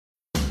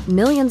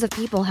Millions of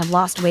people have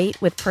lost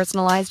weight with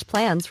personalized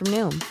plans from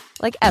Noom.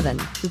 Like Evan,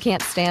 who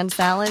can't stand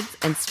salads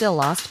and still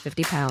lost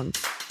 50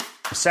 pounds.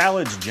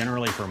 Salads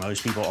generally for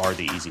most people are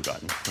the easy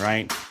button,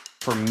 right?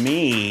 For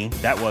me,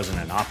 that wasn't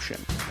an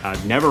option.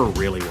 I never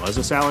really was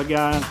a salad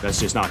guy. That's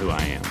just not who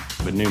I am.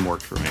 But Noom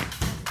worked for me.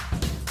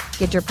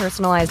 Get your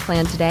personalized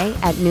plan today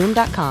at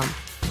Noom.com.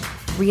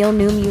 Real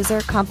Noom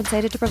user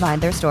compensated to provide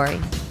their story.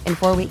 In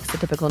 4 weeks, the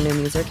typical Noom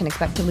user can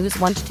expect to lose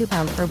 1 to 2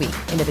 pounds per week.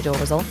 Individual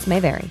results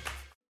may vary.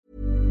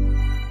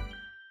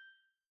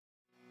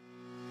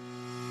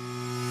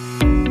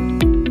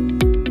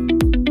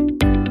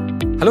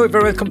 Hello,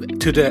 very welcome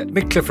to the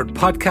Mick Clifford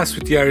podcast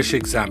with the Irish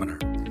Examiner.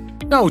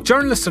 Now,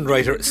 journalist and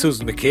writer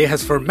Susan McKay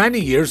has for many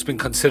years been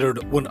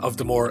considered one of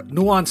the more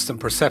nuanced and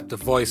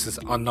perceptive voices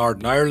on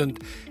Northern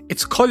Ireland,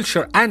 its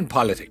culture and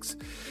politics.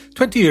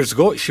 20 years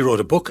ago, she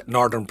wrote a book,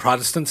 Northern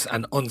Protestants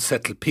and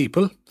Unsettled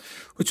People,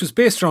 which was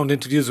based around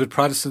interviews with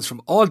Protestants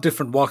from all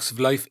different walks of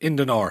life in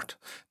the North.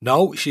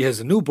 Now, she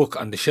has a new book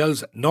on the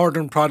shelves,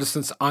 Northern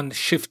Protestants on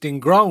Shifting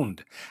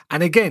Ground.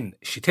 And again,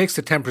 she takes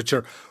the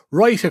temperature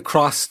right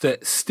across the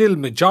still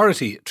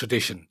majority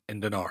tradition in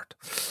the North.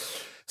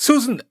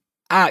 Susan,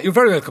 you're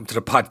very welcome to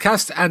the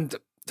podcast. And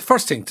the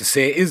first thing to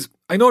say is,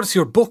 I notice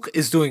your book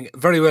is doing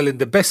very well in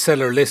the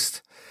bestseller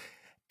list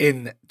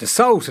in the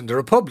South, in the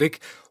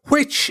Republic,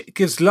 which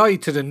gives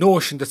light to the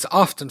notion that's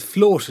often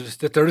floated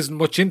that there isn't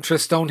much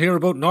interest down here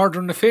about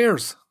Northern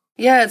affairs.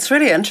 Yeah, it's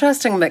really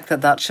interesting, Mick,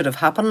 that should have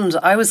happened.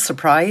 I was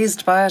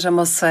surprised by it, I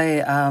must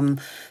say.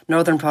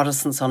 Northern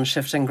Protestants on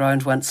Shifting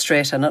Ground went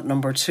straight in at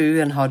number 2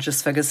 in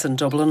Hodges Figgis in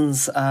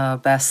Dublin's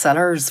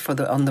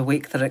bestsellers on the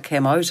week that it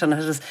came out, and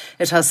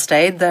it has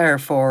stayed there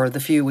for the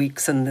few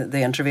weeks in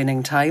the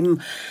intervening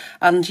time.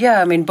 And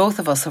yeah, I mean, both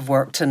of us have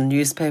worked in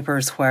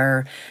newspapers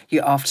where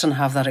you often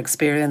have that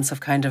experience of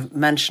kind of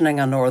mentioning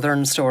a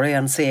Northern story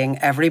and seeing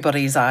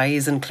everybody's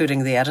eyes,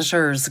 including the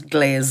editors,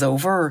 glaze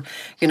over.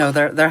 You know,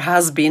 there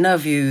has been a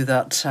view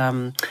that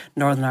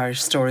Northern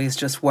Irish stories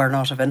just were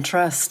not of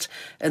interest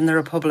in the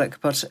Republic,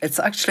 but it's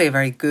actually a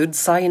very good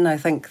sign, I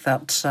think,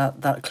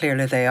 that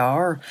clearly they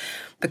are,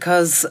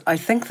 because I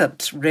think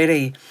that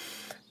really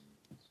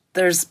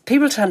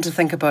people tend to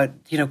think about,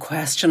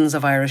 questions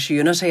of Irish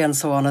unity and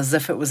so on as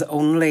if it was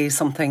only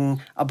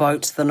something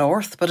about the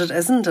North, but it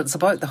isn't. It's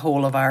about the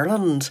whole of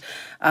Ireland,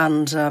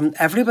 and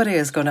everybody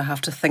is going to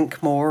have to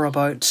think more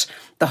about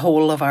the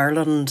whole of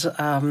Ireland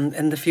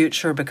in the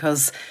future,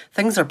 because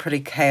things are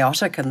pretty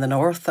chaotic in the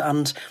North,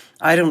 and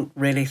I don't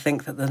really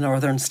think that the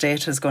Northern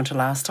state is going to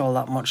last all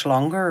that much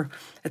longer.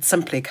 It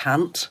simply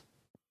can't.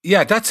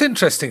 Yeah, that's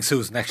interesting,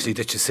 Susan, actually,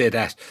 that you say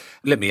that.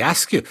 Let me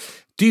ask you,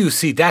 do you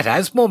see that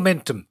as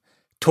momentum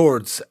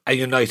towards a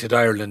united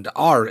Ireland,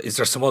 or is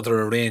there some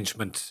other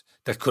arrangement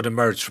that could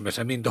emerge from it?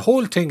 I mean, the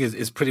whole thing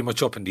is pretty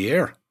much up in the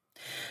air.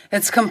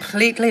 It's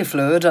completely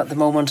fluid at the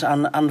moment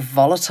and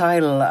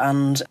volatile,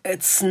 and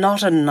it's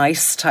not a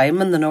nice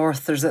time in the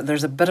North. There's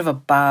a bit of a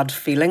bad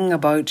feeling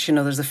about,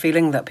 there's a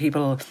feeling that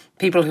people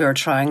who are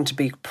trying to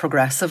be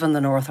progressive in the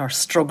North are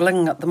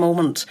struggling at the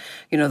moment.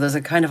 There's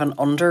a kind of an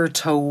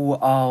undertow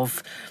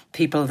of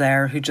people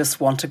there who just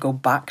want to go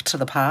back to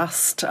the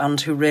past and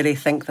who really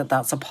think that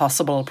that's a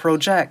possible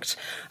project,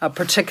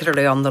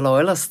 particularly on the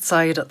Loyalist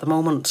side at the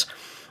moment.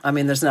 I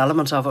mean, there's an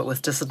element of it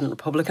with dissident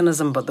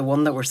republicanism, but the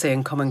one that we're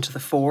seeing coming to the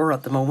fore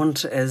at the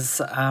moment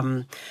is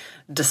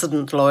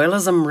dissident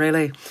loyalism,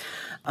 really.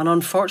 And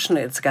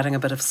unfortunately, it's getting a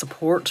bit of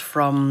support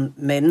from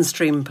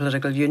mainstream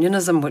political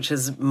unionism, which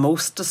is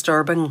most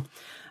disturbing,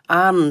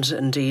 and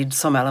indeed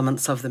some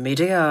elements of the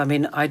media. I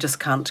mean, I just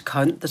can't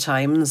count the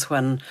times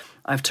when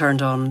I've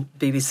turned on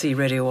BBC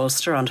Radio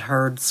Ulster and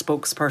heard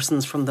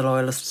spokespersons from the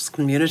Loyalist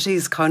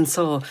Communities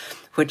Council,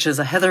 which is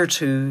a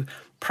hitherto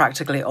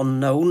practically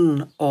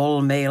unknown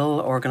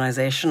all-male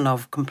organisation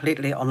of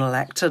completely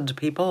unelected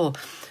people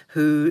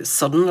who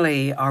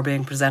suddenly are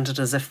being presented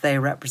as if they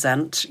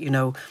represent,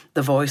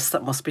 the voice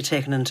that must be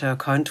taken into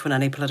account when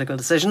any political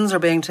decisions are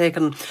being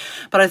taken.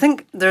 But I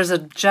think there's a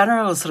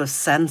general sort of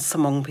sense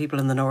among people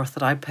in the North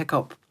that I pick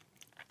up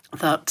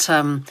that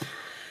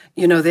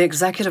the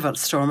executive at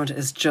Stormont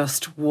is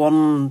just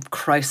one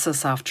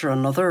crisis after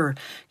another.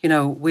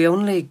 We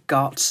only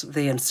got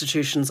the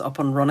institutions up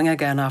and running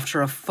again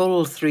after a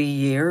full 3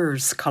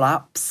 years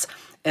collapse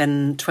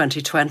in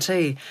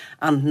 2020.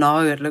 And now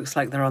it looks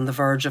like they're on the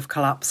verge of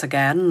collapse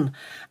again.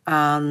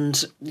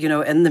 And,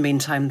 in the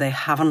meantime, they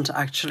haven't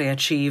actually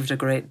achieved a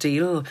great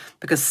deal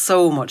because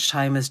so much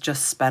time is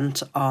just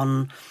spent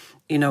on,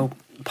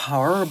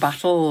 power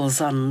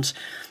battles and,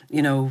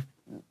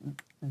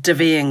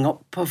 divvying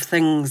up of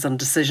things and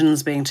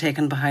decisions being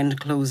taken behind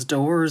closed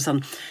doors.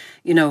 And,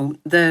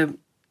 the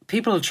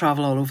people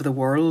travel all over the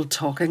world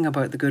talking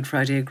about the Good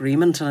Friday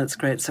Agreement and its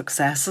great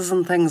successes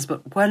and things.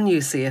 But when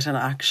you see it in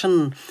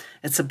action,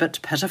 it's a bit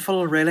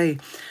pitiful, really.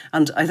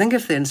 And I think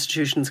if the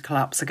institutions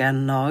collapse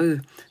again now,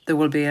 there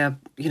will be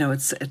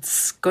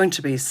it's going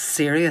to be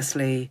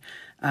seriously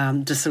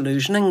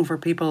disillusioning for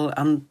people.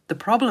 And the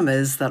problem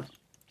is that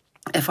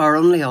if our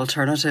only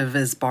alternative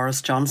is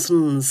Boris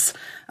Johnson's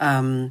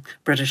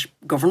British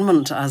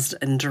government as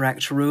in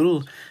direct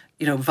rule,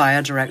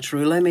 via direct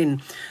rule,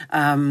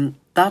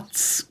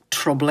 that's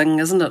troubling,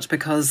 isn't it?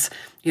 Because,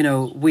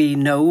 we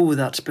know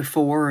that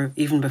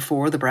even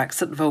before the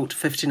Brexit vote,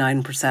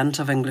 59%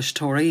 of English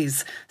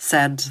Tories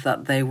said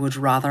that they would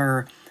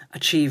rather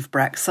achieve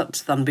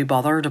Brexit than be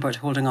bothered about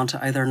holding on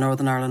to either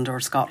Northern Ireland or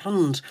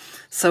Scotland.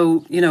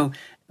 So,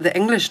 the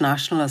English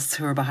nationalists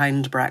who are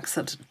behind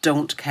Brexit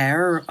don't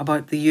care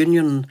about the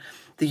union.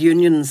 The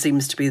union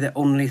seems to be the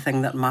only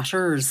thing that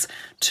matters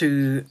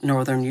to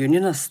Northern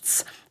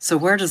Unionists. So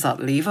where does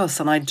that leave us?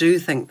 And I do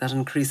think that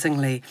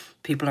increasingly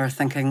people are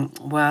thinking,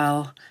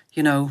 well,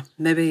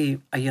 maybe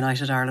a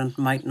United Ireland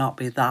might not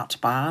be that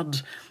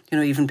bad.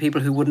 Even people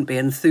who wouldn't be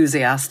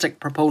enthusiastic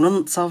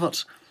proponents of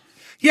it.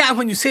 Yeah,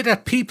 when you say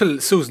that people,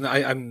 Susan,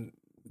 I'm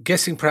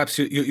guessing perhaps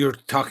you're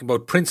talking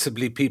about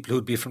principally people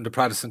who'd be from the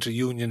Protestant or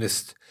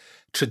Unionist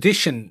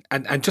tradition,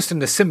 and just in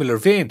a similar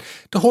vein,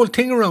 the whole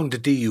thing around the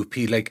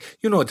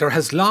DUP, there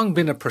has long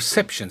been a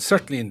perception,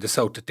 certainly in the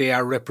South, that they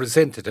are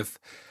representative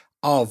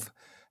of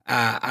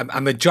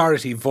a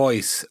majority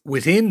voice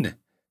within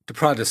the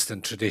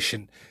Protestant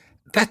tradition.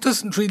 That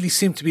doesn't really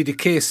seem to be the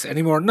case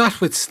anymore,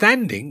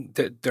 notwithstanding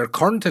their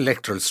current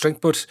electoral strength,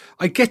 but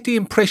I get the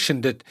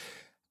impression that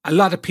a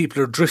lot of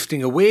people are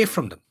drifting away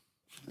from them.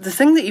 The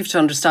thing that you have to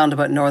understand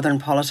about Northern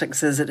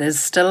politics is it is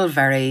still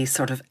very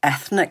sort of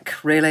ethnic,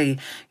 really.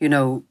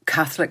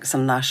 Catholics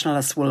and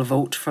nationalists will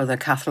vote for the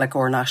Catholic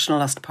or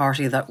nationalist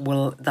party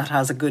that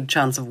has a good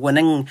chance of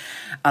winning,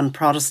 and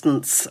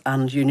Protestants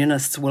and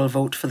Unionists will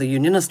vote for the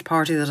Unionist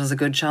party that has a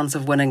good chance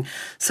of winning.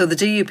 So the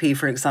DUP,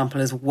 for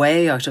example, is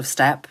way out of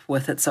step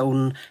with its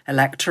own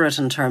electorate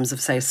in terms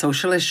of, say,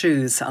 social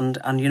issues, and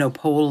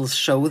polls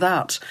show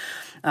that.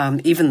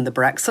 Even the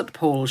Brexit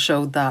poll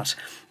showed that.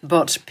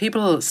 But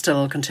people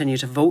still continue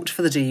to vote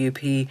for the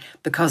DUP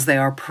because they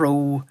are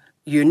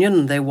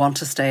pro-union. They want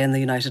to stay in the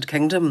United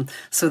Kingdom.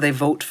 So they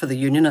vote for the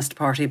Unionist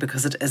Party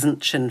because it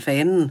isn't Sinn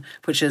Féin,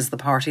 which is the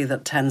party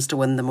that tends to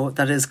win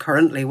that is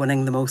currently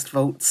winning the most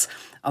votes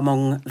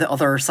among the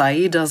other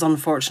side, as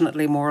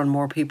unfortunately more and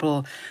more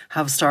people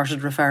have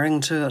started referring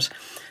to it.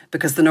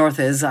 Because the North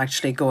is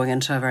actually going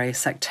into a very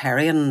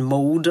sectarian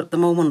mode at the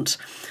moment.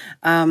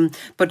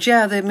 But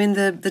yeah, the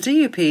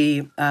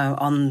DUP,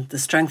 on the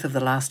strength of the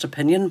last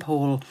opinion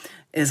poll,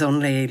 is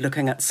only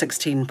looking at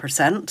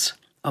 16%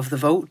 of the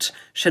vote.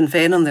 Sinn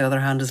Féin, on the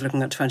other hand, is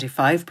looking at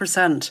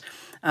 25%.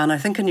 And I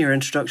think in your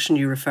introduction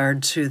you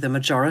referred to the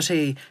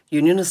majority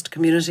Unionist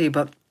community,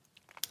 but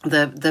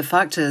the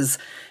fact is,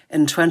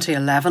 in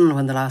 2011,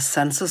 when the last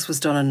census was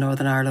done in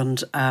Northern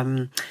Ireland,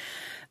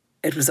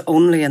 it was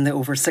only in the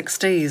over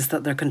 60s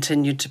that there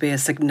continued to be a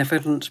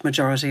significant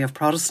majority of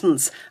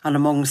Protestants, and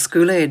among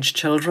school-age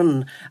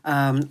children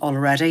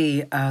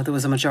already there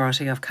was a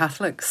majority of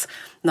Catholics.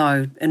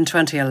 Now, in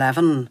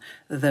 2011,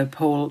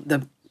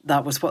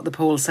 that was what the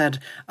poll said.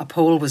 A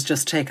poll was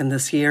just taken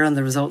this year and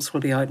the results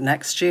will be out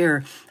next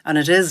year, and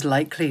it is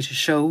likely to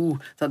show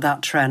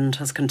that trend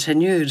has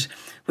continued,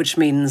 which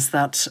means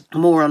that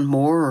more and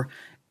more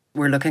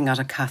we're looking at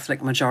a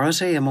Catholic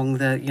majority among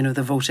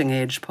the voting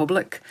age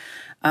public.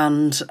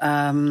 And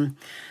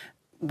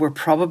we're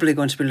probably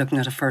going to be looking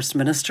at a First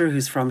Minister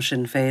who's from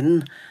Sinn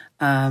Féin.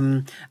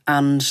 And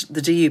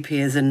the DUP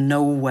is in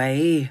no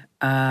way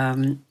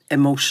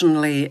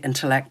emotionally,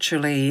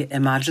 intellectually,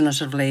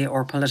 imaginatively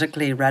or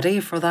politically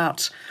ready for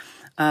that.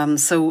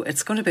 So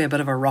it's going to be a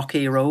bit of a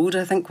rocky road,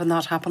 I think, when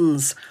that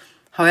happens.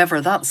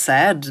 However, that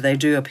said, they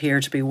do appear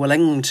to be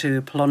willing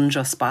to plunge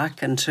us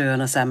back into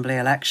an assembly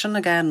election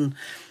again.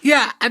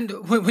 Yeah,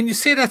 and when you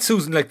say that,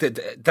 Susan, like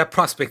that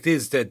prospect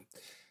is that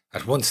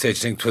at one stage,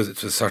 I think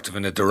it was sort of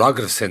in a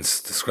derogative sense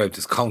described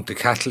as county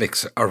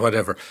Catholics or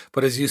whatever.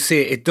 But as you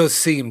say, it does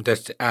seem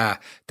that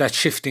that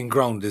shifting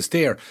ground is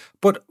there.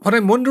 But what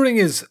I'm wondering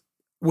is,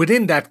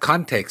 within that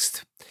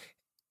context,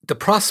 the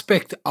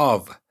prospect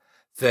of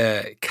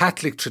the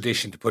Catholic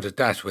tradition, to put it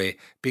that way,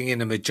 being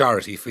in a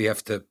majority, if we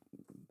have to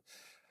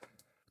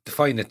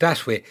define it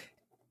that way,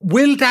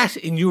 will that,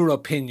 in your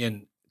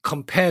opinion,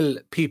 compel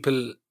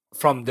people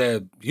from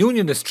the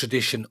Unionist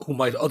tradition who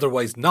might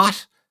otherwise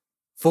not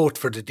vote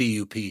for the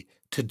DUP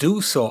to do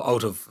so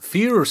out of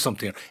fear or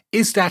something?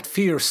 Is that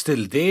fear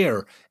still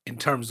there in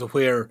terms of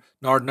where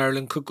Northern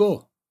Ireland could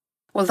go?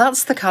 Well,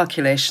 that's the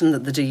calculation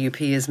that the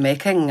DUP is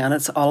making, and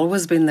it's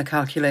always been the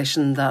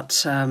calculation that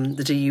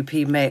the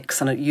DUP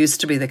makes, and it used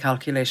to be the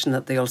calculation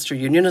that the Ulster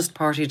Unionist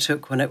Party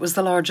took when it was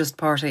the largest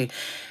party,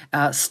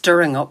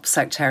 stirring up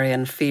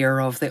sectarian fear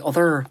of the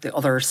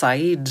other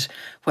side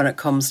when it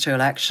comes to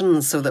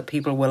elections, so that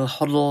people will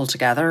huddle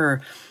together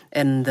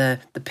in the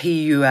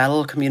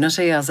PUL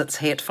community, as it's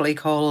hatefully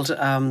called,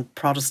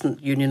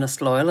 Protestant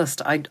Unionist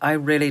Loyalist. I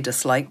really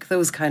dislike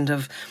those kind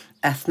of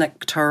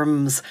ethnic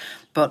terms,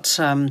 but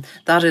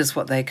that is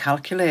what they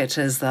calculate,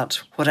 is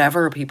that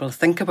whatever people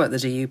think about the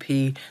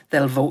DUP,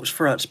 they'll vote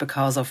for it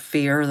because of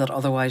fear that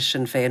otherwise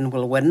Sinn Féin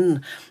will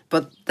win.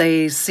 But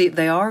they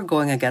are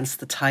going against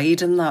the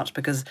tide in that,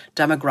 because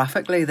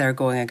demographically they're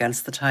going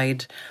against the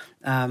tide.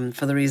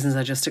 for the reasons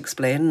I just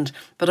explained.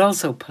 But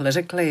also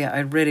politically, I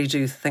really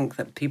do think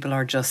that people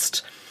are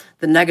just...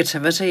 The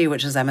negativity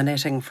which is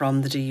emanating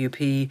from the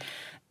DUP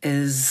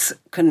is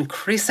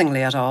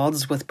increasingly at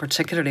odds with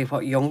particularly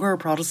what younger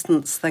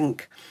Protestants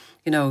think.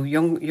 You know,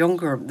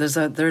 younger...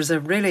 There's a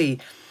really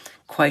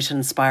quite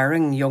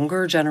inspiring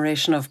younger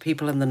generation of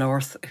people in the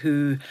North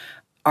who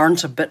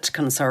aren't a bit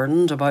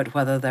concerned about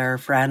whether their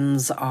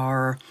friends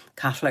are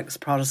Catholics,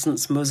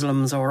 Protestants,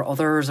 Muslims or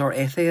others or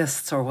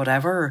atheists or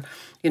whatever.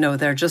 You know,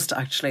 they're just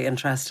actually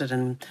interested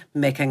in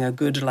making a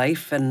good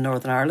life in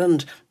Northern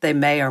Ireland. They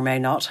may or may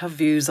not have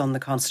views on the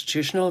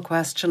constitutional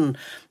question,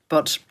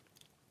 but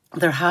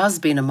there has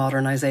been a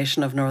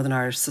modernisation of Northern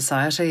Irish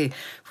society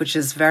which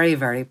is very,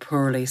 very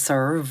poorly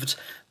served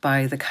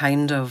by the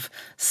kind of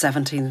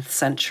 17th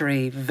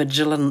century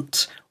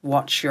vigilant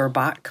watch your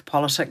back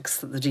politics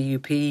that the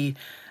DUP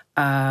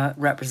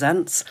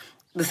represents.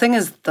 The thing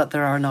is that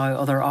there are now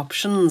other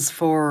options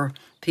for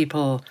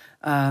people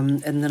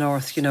in the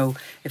North. You know,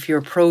 if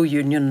you're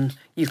pro-union,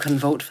 you can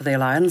vote for the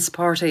Alliance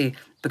Party,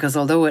 because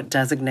although it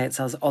designates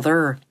as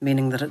other,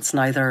 meaning that it's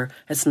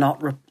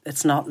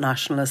not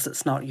nationalists,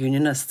 it's not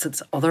unionists,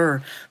 it's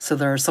other. So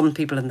there are some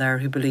people in there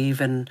who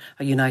believe in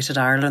a united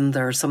Ireland.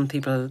 There are some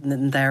people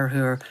in there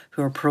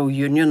who are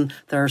pro-union.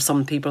 There are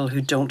some people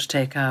who don't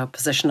take a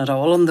position at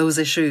all on those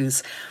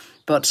issues.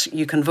 But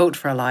you can vote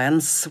for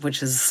Alliance,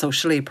 which is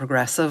socially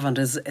progressive and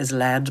is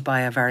led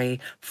by a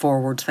very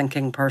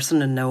forward-thinking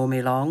person in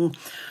Naomi Long.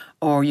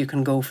 Or you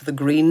can go for the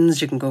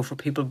Greens, you can go for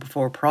People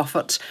Before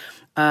Profit.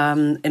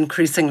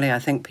 Increasingly, I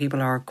think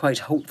people are quite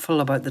hopeful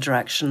about the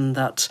direction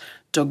that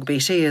Doug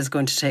Beattie is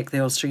going to take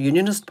the Ulster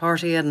Unionist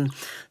Party in.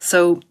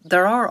 So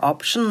there are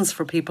options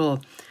for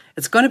people.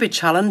 It's going to be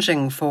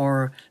challenging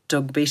for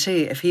Doug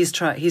Beattie if he's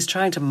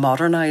trying to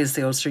modernise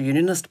the Ulster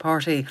Unionist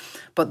Party,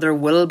 but there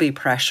will be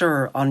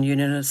pressure on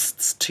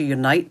Unionists to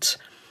unite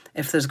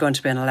if there's going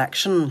to be an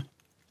election.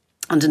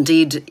 And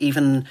indeed,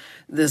 even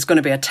there's going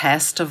to be a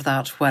test of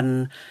that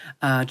when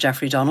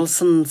Jeffrey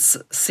Donaldson's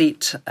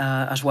seat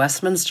at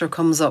Westminster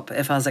comes up,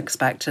 if, as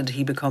expected,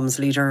 he becomes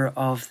leader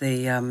of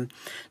the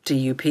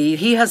DUP.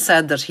 He has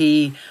said that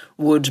he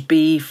would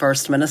be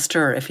First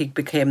Minister if he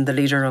became the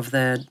leader of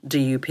the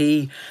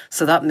DUP.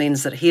 So that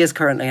means that he is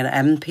currently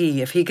an MP.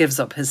 If he gives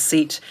up his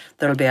seat,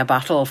 there'll be a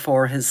battle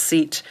for his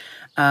seat.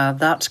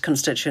 That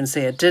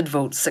constituency, it did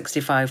vote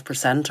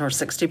 65% or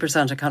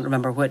 60%, I can't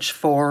remember which,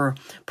 for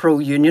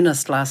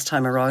pro-unionist last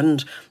time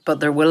around.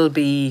 But there will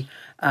be,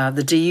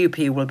 the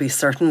DUP will be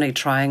certainly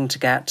trying to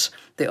get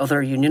the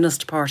other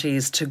unionist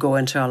parties to go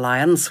into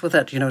alliance with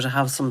it, you know, to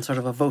have some sort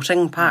of a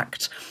voting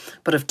pact.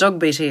 But if Doug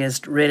Beattie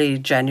is really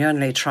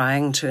genuinely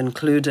trying to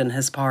include in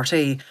his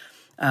party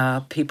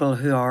people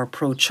who are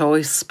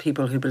pro-choice,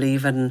 people who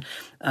believe in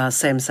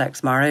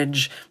same-sex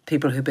marriage,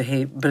 people who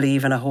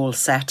believe in a whole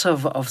set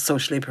of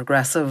socially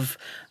progressive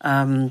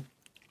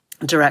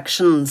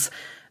directions,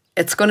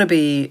 it's going to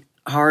be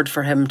hard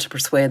for him to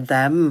persuade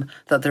them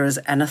that there is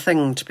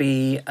anything to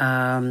be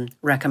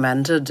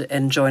recommended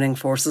in joining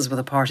forces with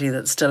a party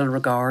that still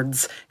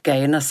regards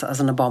gayness as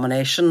an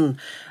abomination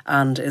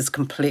and is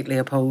completely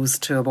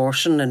opposed to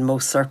abortion in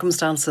most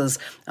circumstances,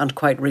 and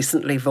quite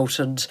recently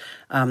voted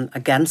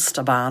against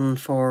a ban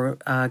for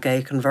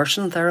gay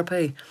conversion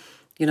therapy.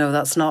 You know,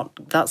 that's not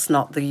the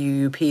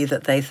UUP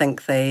that they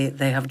think they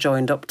have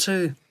joined up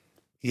to.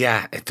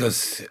 Yeah, it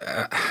does.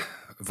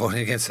 Voting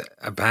against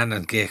a ban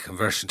on gay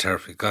conversion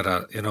therapy,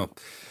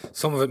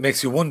 some of it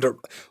makes you wonder.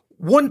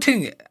 One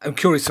thing I'm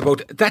curious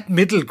about, that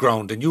middle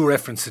ground, and you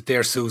referenced it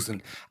there,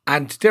 Susan,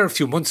 and there a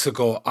few months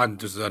ago on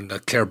the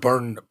Claire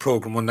Byrne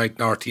programme One Night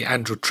in RT,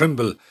 Andrew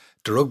Trimble,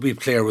 the rugby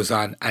player, was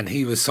on, and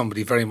he was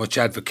somebody very much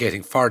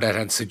advocating for that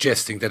and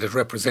suggesting that it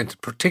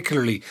represented,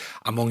 particularly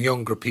among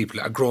younger people,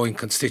 a growing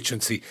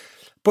constituency.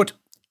 But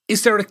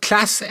is there a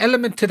class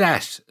element to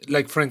that?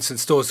 Like, for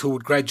instance, those who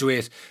would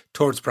graduate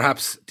towards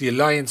perhaps the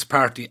Alliance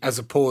Party as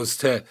opposed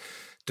to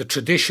the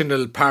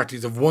traditional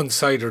parties of one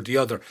side or the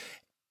other.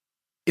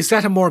 Is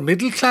that a more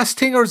middle class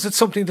thing, or is it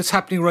something that's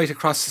happening right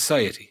across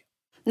society?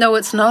 No,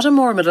 it's not a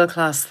more middle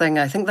class thing.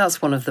 I think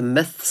that's one of the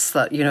myths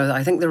that, you know,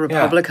 I think the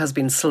Republic has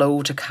been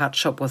slow to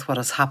catch up with what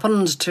has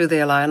happened to the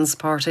Alliance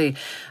Party.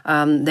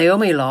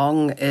 Naomi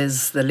Long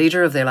is the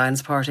leader of the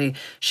Alliance Party.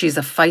 She's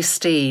a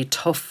feisty,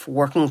 tough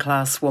working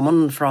class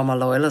woman from a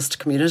loyalist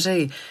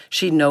community.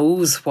 She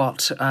knows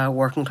what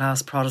working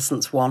class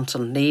Protestants want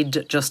and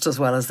need just as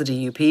well as the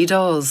DUP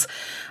does.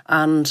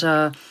 And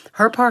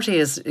her party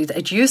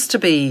it used to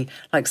be,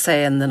 like,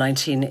 say, in the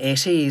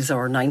 1980s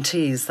or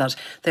 90s, that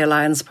the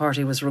Alliance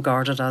Party was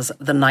regarded as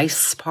the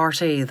nice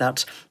party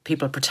that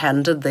people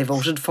pretended they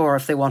voted for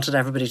if they wanted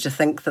everybody to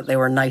think that they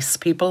were nice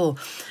people,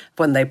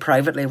 when they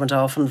privately went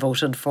off and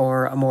voted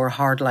for a more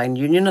hardline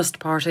unionist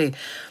party.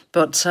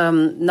 But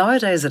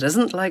nowadays it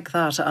isn't like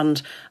that,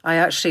 and I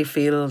actually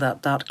feel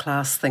that that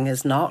class thing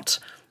is not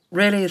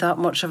really that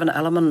much of an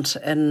element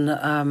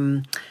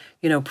in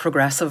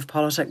progressive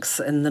politics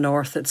in the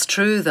North. It's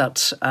true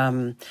that,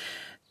 I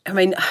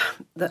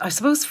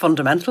suppose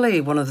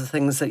fundamentally one of the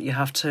things that you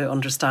have to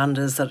understand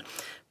is that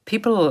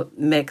people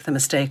make the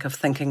mistake of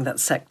thinking that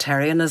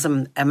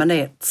sectarianism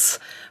emanates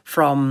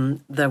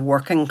from the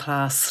working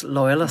class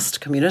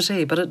loyalist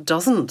community, but it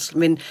doesn't. I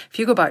mean, if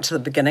you go back to the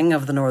beginning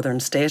of the Northern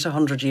State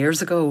 100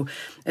 years ago,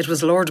 it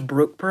was Lord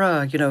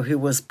Brookborough, who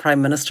was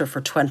Prime Minister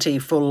for 20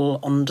 full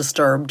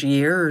undisturbed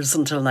years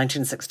until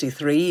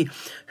 1963,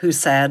 who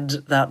said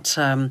that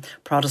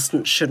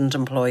Protestants shouldn't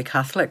employ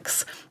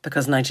Catholics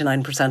because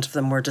 99% of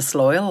them were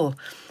disloyal.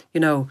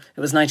 It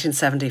was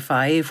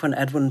 1975 when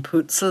Edwin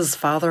Poots's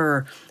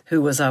father, who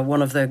was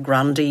one of the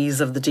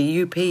grandees of the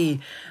DUP,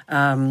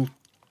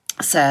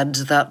 said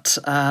that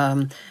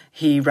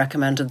he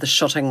recommended the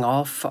shutting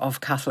off of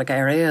Catholic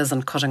areas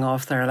and cutting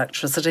off their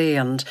electricity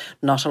and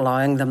not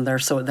allowing them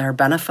their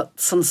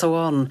benefits and so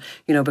on,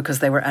 because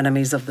they were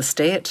enemies of the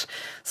state.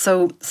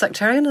 So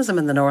sectarianism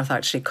in the North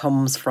actually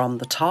comes from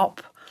the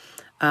top.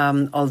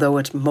 Although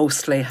it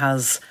mostly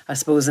has, I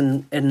suppose,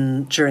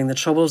 in during the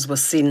Troubles,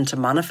 was seen to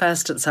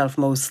manifest itself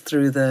most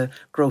through the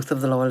growth of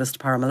the loyalist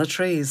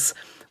paramilitaries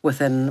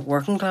within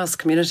working class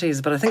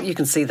communities. But I think you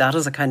can see that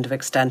as a kind of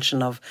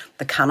extension of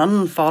the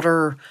cannon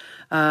fodder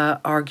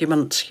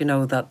argument,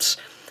 that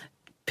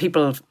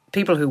people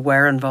who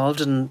were involved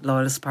in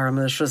loyalist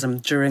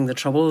paramilitarism during the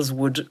Troubles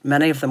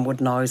many of them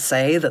would now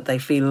say that they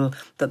feel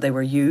that they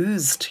were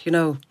used,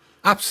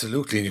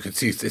 Absolutely, and you can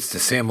see it's the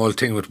same old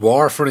thing with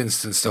war, for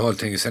instance. The whole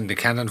thing is sending the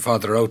cannon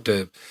fodder out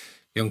to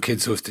young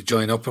kids who have to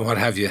join up and what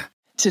have you.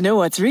 To know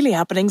what's really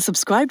happening,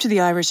 subscribe to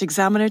the Irish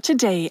Examiner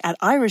today at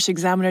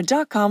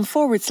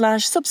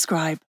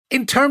irishexaminer.com/subscribe.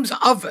 In terms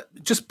of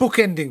just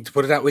bookending, to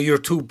put it that way, your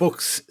two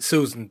books,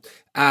 Susan,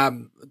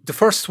 the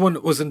first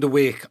one was in the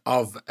wake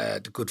of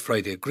the Good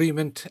Friday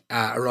Agreement.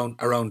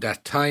 Around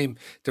that time,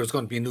 there was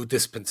going to be a new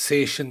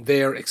dispensation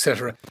there,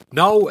 etc.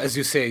 Now, as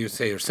you say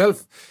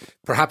yourself,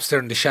 perhaps they're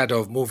in the shadow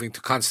of moving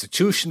to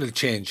constitutional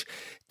change.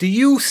 Do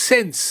you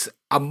sense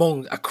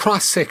among a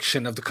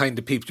cross-section of the kind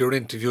of people you're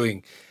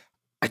interviewing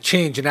a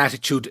change in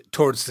attitude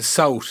towards the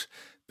South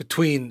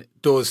between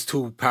those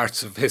two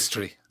parts of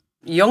history?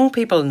 Young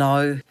people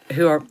now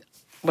who are...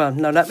 Well,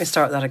 no, let me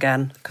start that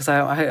again, because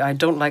I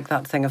don't like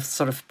that thing of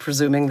sort of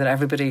presuming that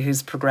everybody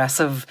who's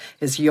progressive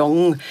is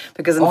young,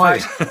 because in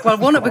fact,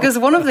 because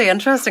one of the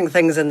interesting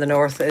things in the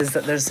North is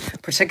that there's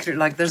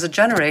there's a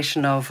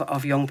generation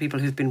of young people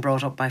who've been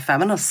brought up by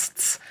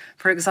feminists,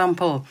 for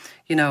example,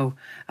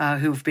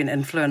 who've been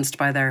influenced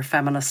by their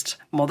feminist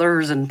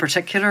mothers in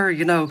particular,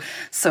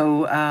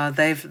 so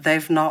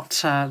they've not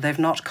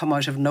come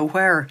out of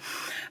nowhere.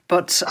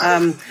 But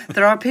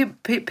there are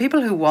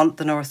people who want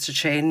the North to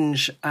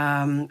change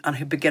and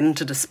who begin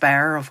to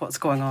despair of what's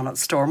going on at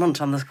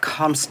Stormont and the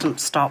constant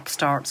stop,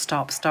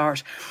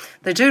 start.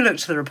 They do look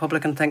to the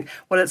Republic and think,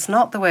 well, it's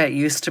not the way it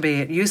used to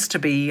be. It used to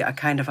be a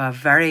kind of a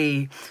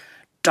very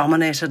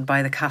dominated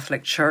by the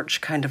Catholic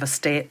Church kind of a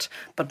state.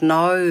 But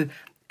now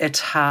it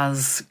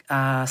has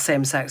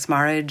same-sex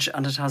marriage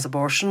and it has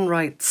abortion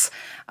rights.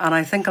 And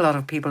I think a lot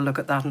of people look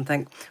at that and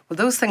think, well,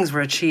 those things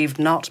were achieved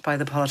not by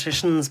the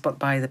politicians, but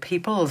by the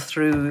people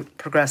through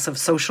progressive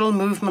social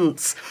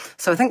movements.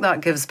 So I think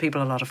that gives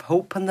people a lot of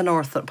hope in the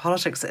North, that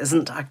politics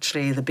isn't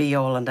actually the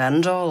be-all and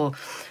end-all,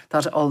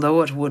 that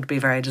although it would be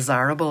very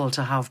desirable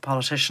to have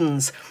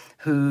politicians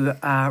who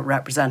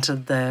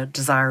represented the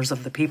desires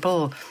of the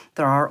people,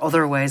 there are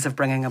other ways of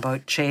bringing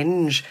about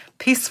change,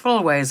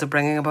 peaceful ways of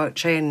bringing about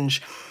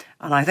change.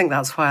 And I think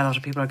that's why a lot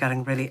of people are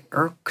getting really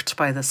irked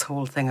by this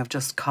whole thing of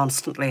just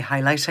constantly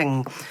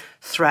highlighting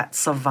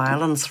threats of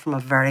violence from a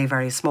very,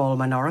 very small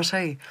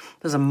minority.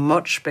 There's a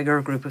much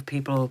bigger group of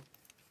people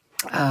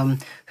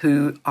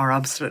who are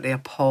absolutely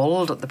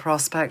appalled at the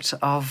prospect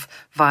of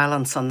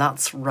violence, and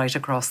that's right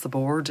across the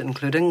board,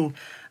 including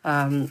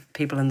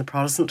people in the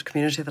Protestant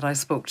community that I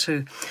spoke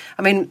to.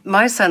 I mean,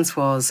 my sense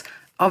was,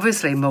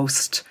 obviously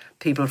most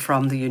people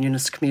from the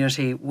Unionist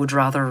community would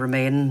rather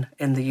remain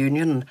in the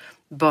Union,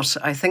 but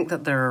I think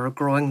that there are a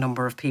growing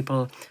number of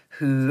people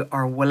who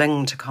are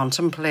willing to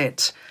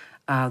contemplate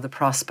the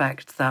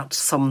prospect that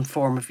some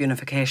form of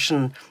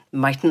unification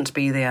mightn't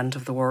be the end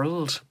of the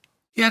world.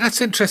 Yeah,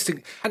 that's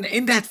interesting. And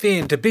in that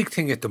vein, the big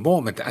thing at the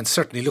moment, and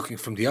certainly looking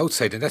from the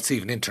outside, and that's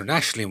even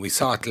internationally, and we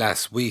saw it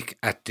last week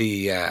at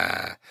the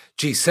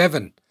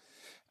G7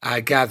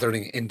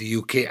 gathering in the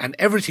UK, and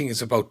everything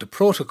is about the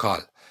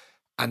protocol.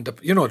 And,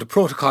 the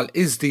protocol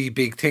is the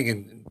big thing.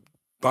 And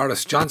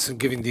Boris Johnson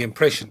giving the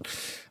impression,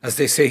 as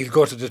they say, he'll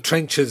go to the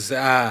trenches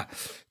to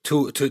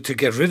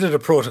get rid of the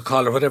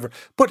protocol or whatever.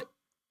 But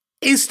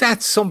is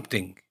that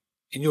something,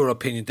 in your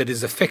opinion, that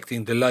is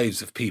affecting the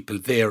lives of people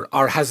there,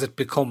 or has it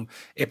become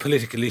a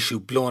political issue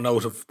blown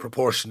out of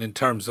proportion in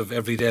terms of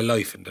everyday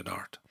life in the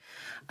North?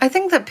 I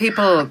think that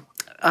people,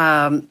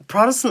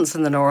 Protestants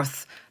in the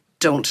North,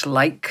 don't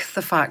like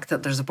the fact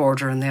that there's a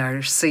border in the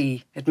Irish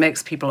Sea. It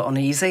makes people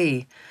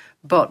uneasy.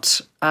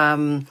 But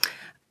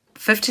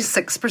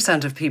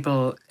 56% of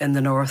people in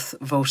the North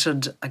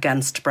voted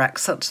against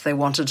Brexit. They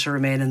wanted to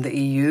remain in the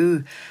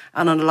EU.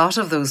 And a lot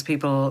of those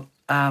people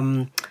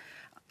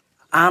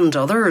and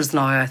others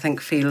now, I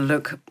think, feel,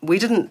 look, we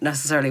didn't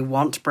necessarily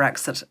want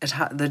Brexit.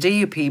 The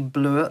DUP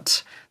blew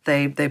it.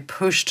 They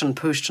pushed and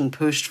pushed and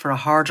pushed for a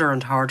harder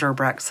and harder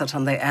Brexit,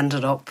 and they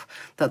ended up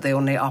that the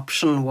only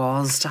option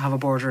was to have a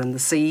border in the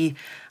sea,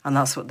 and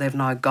that's what they've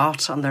now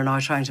got, and they're now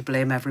trying to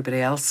blame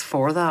everybody else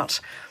for that.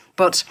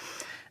 But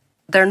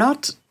they're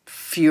not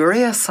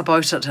furious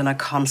about it in a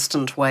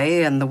constant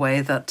way, in the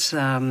way that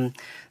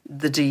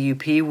the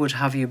DUP would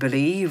have you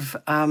believe.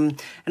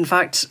 In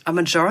fact, a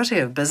majority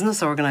of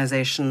business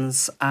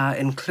organisations,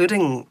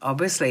 including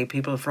obviously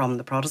people from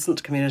the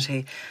Protestant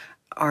community,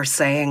 are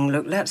saying,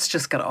 look, let's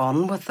just get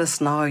on with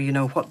this now. You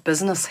know, what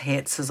business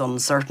hates is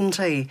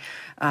uncertainty.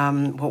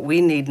 What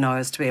we need now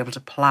is to be able to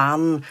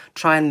plan,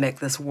 try and make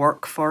this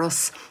work for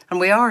us. And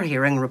we are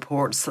hearing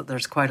reports that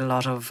there's quite a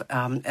lot of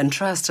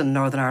interest in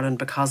Northern Ireland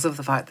because of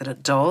the fact that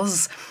it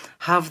does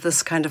have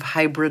this kind of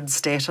hybrid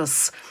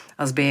status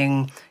as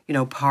being, you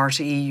know, part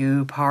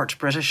EU, part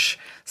British.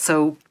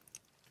 So,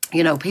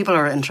 you know, people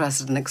are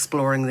interested in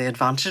exploring the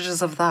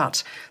advantages of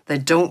that. They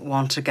don't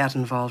want to get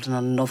involved in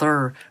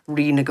another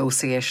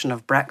renegotiation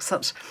of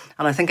Brexit.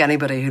 And I think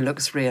anybody who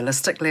looks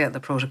realistically at the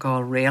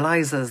protocol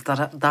realises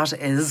that that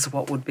is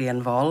what would be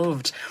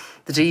involved.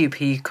 The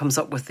DUP comes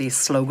up with these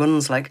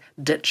slogans like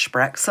ditch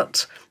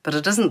Brexit, but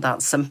it isn't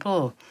that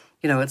simple.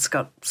 You know, it's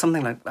got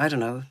something like, I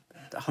don't know,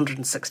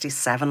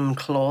 167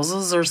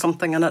 clauses or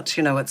something in it.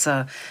 You know, it's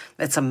a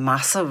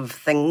massive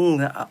thing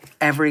that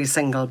every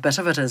single bit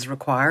of it is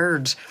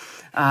required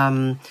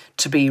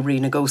to be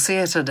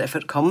renegotiated if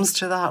it comes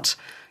to that.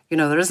 You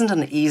know, there isn't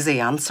an easy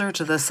answer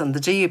to this, and the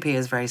DUP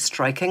is very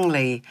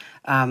strikingly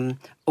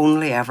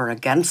only ever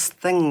against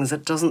things.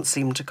 It doesn't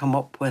seem to come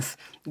up with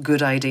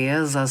good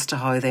ideas as to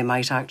how they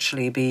might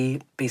actually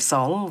be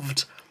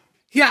solved.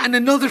 Yeah, and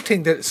another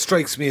thing that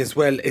strikes me as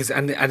well is,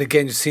 and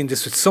again, you've seen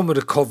this with some of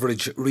the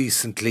coverage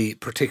recently,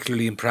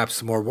 particularly in perhaps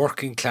the more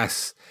working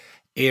class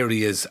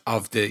areas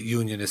of the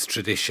unionist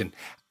tradition,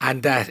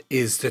 and that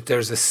is that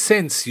there's a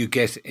sense you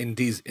get in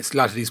a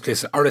lot of these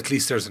places, or at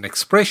least there's an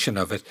expression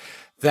of it,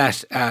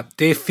 that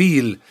they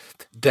feel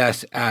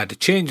that the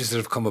changes that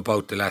have come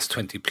about the last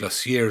 20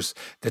 plus years,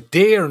 that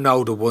they are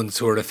now the ones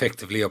who are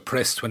effectively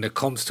oppressed when it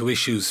comes to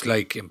issues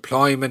like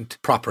employment,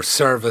 proper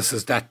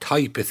services, that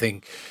type of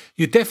thing.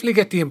 You definitely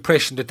get the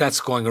impression that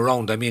that's going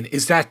around. I mean,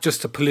 is that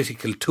just a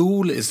political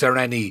tool? Is there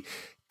any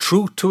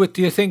truth to it,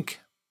 do you think?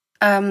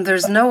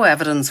 There's no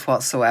evidence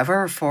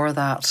whatsoever for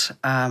that.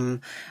 And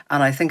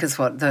I think it's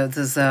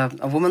there's a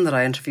woman that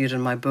I interviewed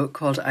in my book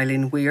called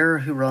Eileen Weir,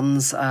 who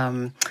runs,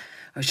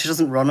 she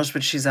doesn't run it,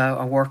 but she's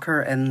a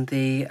worker in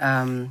the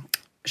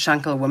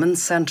Shankill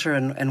Women's Centre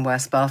in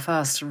West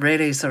Belfast,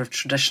 really sort of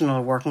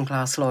traditional working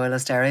class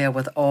loyalist area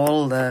with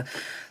all the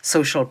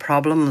social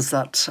problems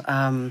that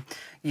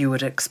you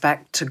would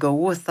expect to go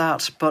with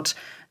that. But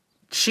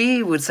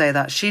she would say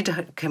that she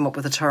came up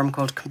with a term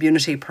called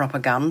community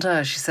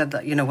propaganda. She said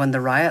that, you know, when the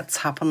riots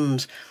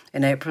happened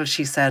in April,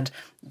 she said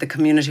the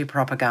community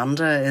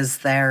propaganda is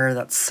there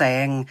that's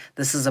saying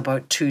this is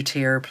about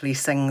two-tier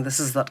policing. This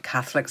is that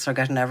Catholics are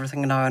getting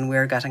everything now and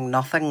we're getting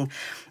nothing.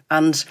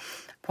 And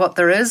what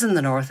there is in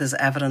the North is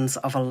evidence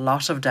of a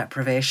lot of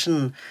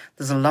deprivation.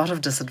 There's a lot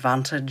of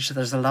disadvantage.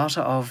 There's a lot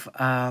of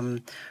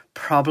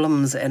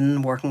problems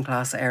in working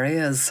class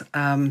areas.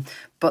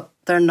 But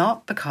they're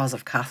not because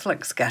of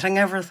Catholics getting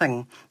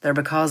everything. They're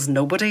because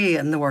nobody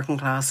in the working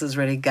class is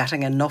really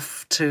getting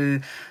enough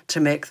to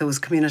make those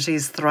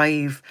communities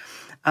thrive.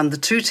 And the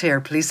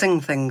two-tier policing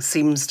thing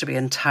seems to be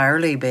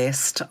entirely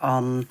based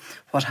on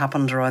what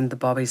happened around the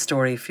Bobby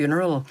Storey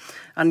funeral.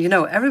 And, you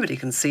know, everybody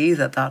can see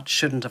that that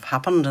shouldn't have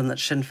happened and that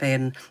Sinn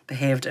Féin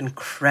behaved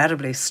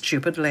incredibly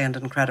stupidly and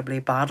incredibly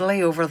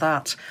badly over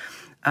that.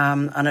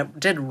 And it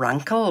did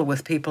rankle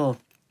with people.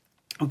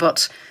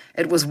 But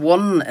it was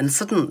one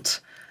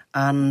incident,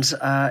 and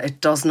it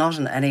does not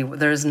in any...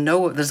 There's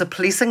a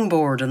policing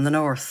board in the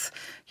North,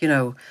 you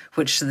know,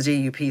 which the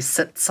DUP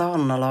sits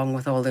on along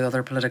with all the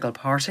other political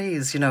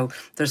parties. You know,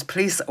 there's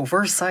police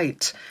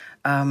oversight.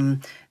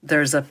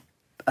 There's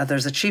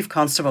a chief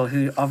constable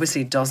who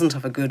obviously doesn't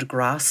have a good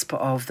grasp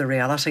of the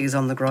realities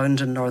on the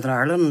ground in Northern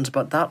Ireland,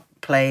 but that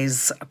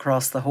plays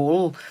across the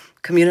whole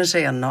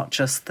community and not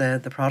just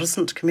the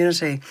Protestant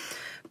community.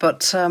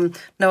 But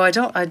no, I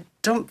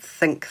don't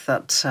think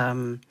that...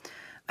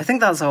 I think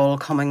that's all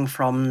coming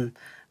from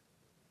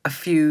a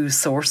few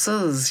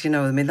sources, you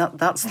know. I mean,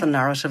 that's the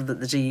narrative that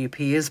the DUP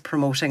is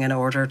promoting in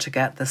order to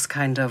get this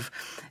kind of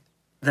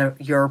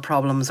your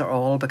problems are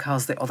all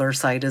because the other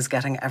side is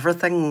getting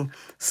everything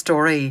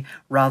story,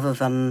 rather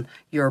than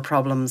your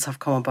problems have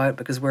come about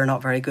because we're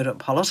not very good at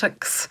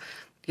politics,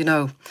 you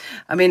know.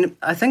 I mean,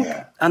 I think,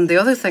 and the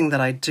other thing that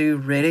I do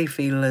really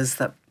feel is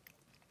that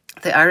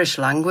the Irish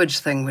language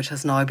thing, which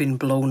has now been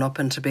blown up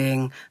into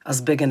being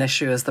as big an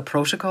issue as the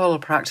protocol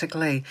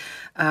practically,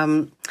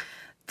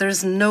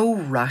 there's no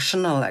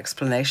rational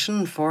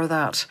explanation for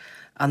that.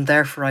 And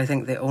therefore, I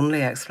think the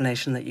only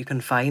explanation that you can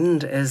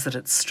find is that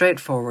it's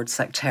straightforward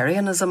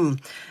sectarianism.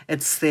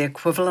 It's the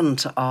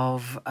equivalent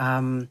of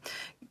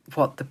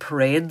what the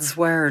parades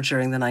were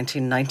during the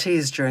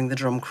 1990s, during the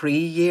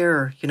Drumcree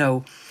year.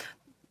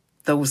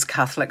 Those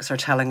Catholics are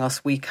telling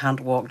us we can't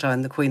walk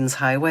down the Queen's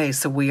Highway,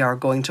 so we are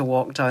going to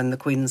walk down the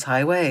Queen's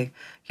Highway.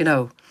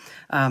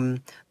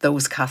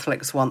 Those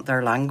Catholics want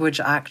their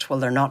Language Act. Well,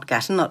 they're not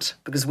getting it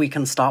because we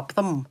can stop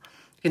them.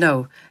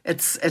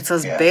 It's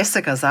as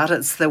basic as that.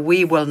 It's the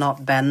we will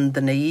not bend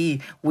the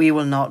knee, we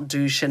will not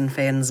do Sinn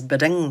Féin's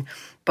bidding.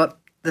 But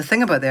the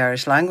thing about the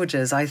Irish language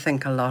is I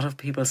think a lot of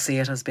people see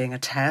it as being a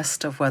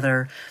test of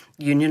whether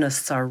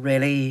unionists are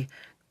really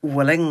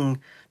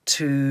willing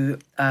to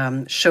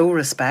show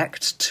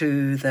respect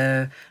to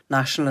the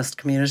nationalist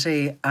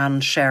community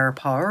and share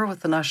power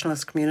with the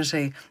nationalist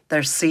community.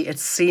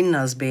 It's seen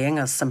as being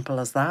as simple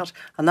as that.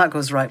 And that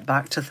goes right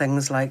back to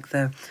things like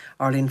the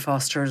Arlene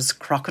Foster's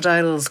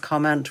crocodiles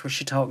comment, where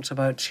she talked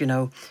about,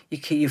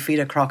 you feed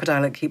a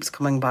crocodile, it keeps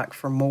coming back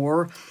for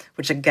more,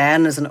 which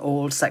again is an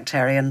old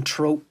sectarian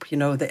trope,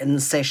 the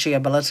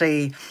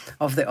insatiability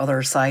of the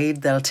other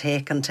side. They'll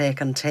take and take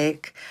and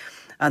take.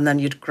 And then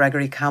you'd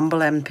Gregory Campbell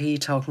MP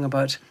talking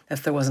about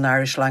if there was an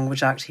Irish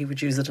Language Act, he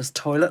would use it as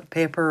toilet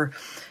paper.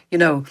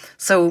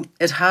 So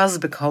it has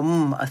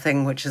become a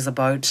thing which is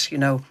about,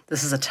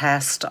 this is a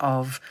test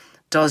of,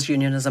 does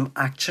unionism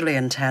actually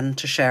intend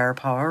to share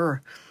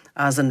power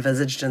as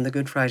envisaged in the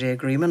Good Friday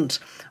Agreement,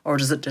 or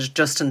does it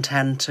just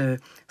intend to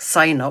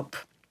sign up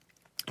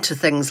to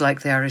things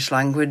like the Irish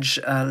language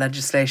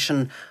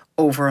legislation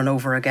over and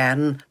over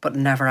again, but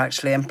never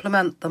actually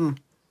implement them?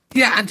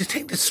 Yeah, and the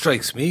thing that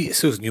strikes me,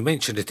 Susan, you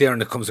mentioned it there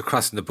and it comes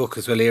across in the book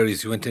as well,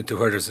 areas you went into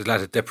where there's a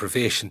lot of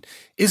deprivation.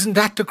 Isn't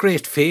that the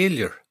great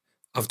failure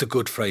of the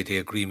Good Friday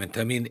Agreement?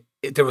 I mean,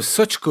 there was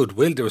such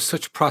goodwill, there was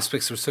such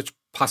prospects, there were such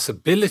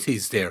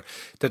possibilities there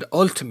that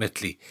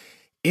ultimately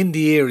in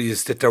the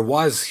areas that there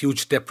was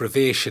huge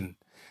deprivation,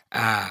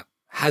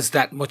 has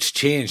that much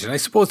changed? And I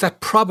suppose that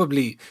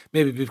probably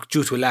maybe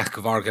due to a lack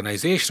of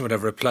organisation,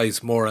 whatever,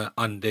 applies more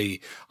on the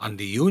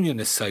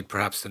unionist side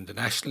perhaps than the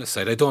nationalist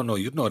side. I don't know,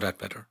 you'd know that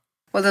better.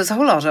 Well, there's a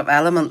whole lot of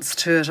elements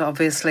to it,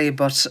 obviously,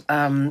 but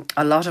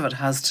a lot of it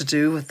has to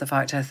do with the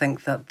fact, I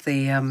think, that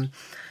the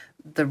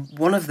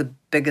one of the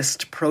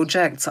biggest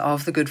projects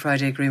of the Good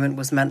Friday Agreement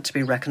was meant to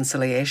be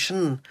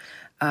reconciliation.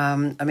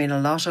 I mean, a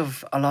lot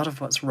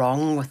of what's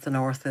wrong with the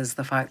North is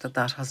the fact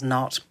that has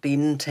not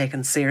been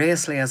taken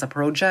seriously as a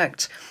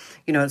project.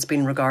 It's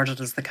been regarded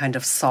as the kind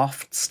of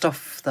soft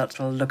stuff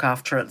that'll look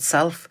after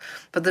itself.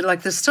 But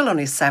there's still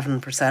only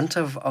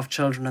 7% of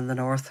children in the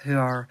North who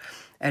are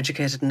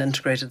educated in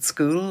integrated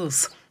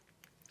schools.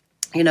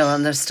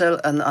 And there's still,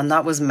 and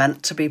that was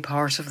meant to be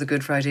part of the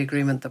Good Friday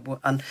Agreement.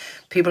 And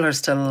people are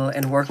still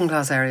in working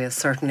class areas,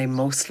 certainly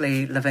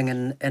mostly living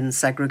in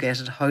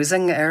segregated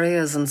housing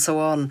areas and so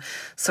on.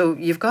 So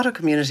you've got a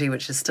community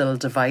which is still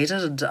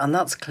divided, and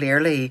that's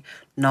clearly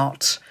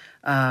not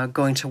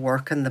going to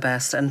work in the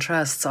best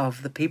interests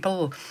of the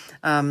people.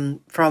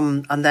 And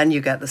then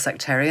you get the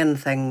sectarian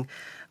thing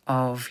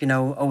of,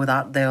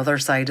 that the other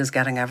side is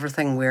getting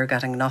everything, we're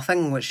getting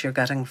nothing, which you're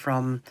getting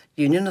from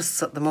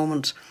unionists at the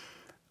moment.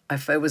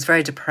 It was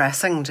very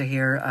depressing to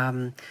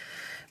hear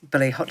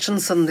Billy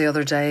Hutchinson the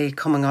other day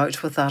coming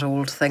out with that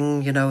old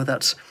thing,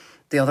 that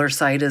the other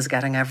side is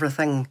getting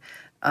everything.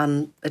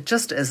 And it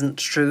just isn't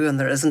true, and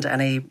there isn't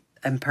any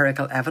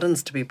empirical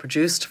evidence to be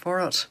produced for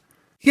it.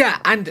 Yeah,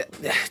 and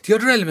the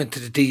other element to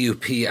the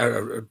DUP,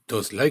 or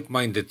those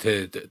like-minded,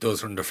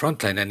 those on the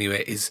front line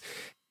anyway, is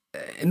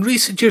in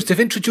recent years they've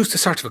introduced a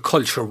sort of a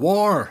culture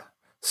war,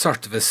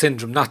 sort of a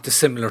syndrome not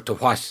dissimilar to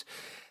what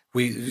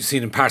we've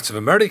seen in parts of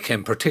America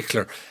in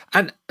particular.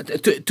 And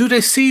do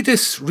they see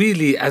this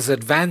really as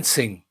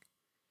advancing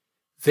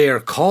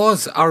their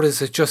cause, or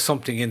is it just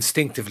something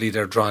instinctively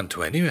they're drawn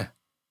to anyway?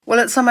 Well,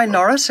 it's a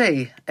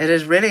minority.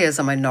 Really is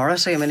a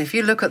minority. I mean, if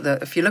you look at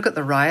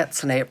the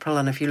riots in April,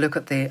 and if you look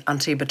at the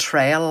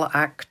Anti-Betrayal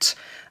Act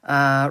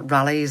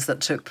rallies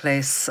that took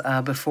place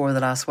before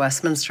the last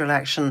Westminster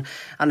election,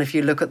 and if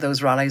you look at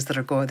those rallies that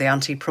are the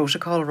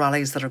anti-protocol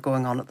rallies that are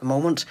going on at the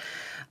moment,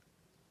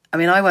 I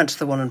mean, I went to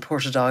the one in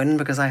Portadown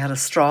because I had a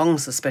strong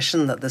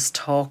suspicion that this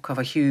talk of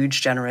a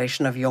huge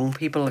generation of young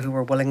people who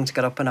were willing to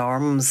get up in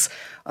arms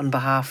on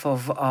behalf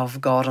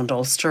of God and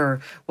Ulster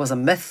was a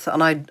myth.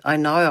 And I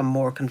now am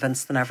more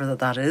convinced than ever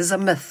that is a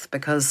myth,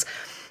 because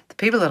the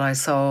people that I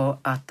saw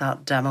at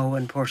that demo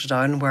in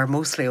Portadown were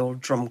mostly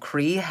old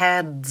Drumcree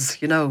heads,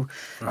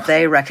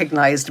 They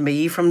recognised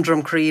me from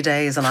Drumcree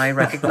days, and I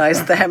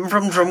recognised them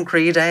from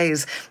Drumcree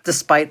days,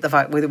 despite the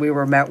fact that we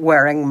were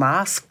wearing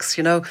masks,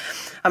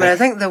 I mean, I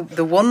think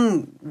the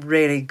one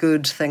really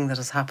good thing that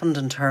has happened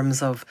in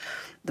terms of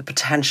the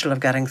potential of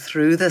getting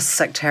through this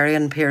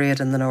sectarian period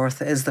in the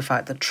North is the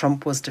fact that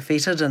Trump was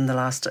defeated in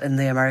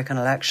the American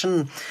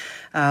election,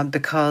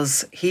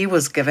 because he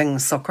was giving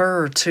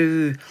succour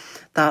to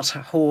that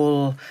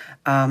whole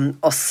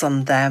us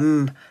and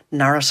them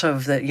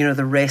narrative that,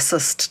 the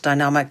racist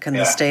dynamic in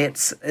the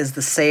States is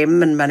the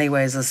same in many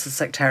ways as the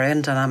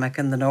sectarian dynamic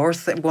in the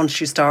North.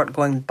 Once you start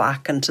going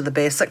back into the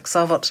basics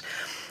of it,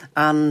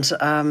 And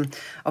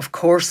of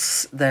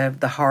course,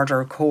 the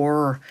harder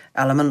core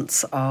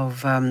elements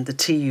of the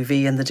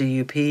TUV and the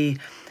DUP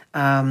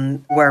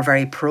were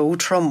very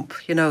pro-Trump.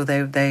 You know,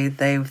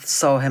 they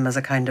saw him as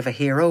a kind of a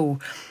hero.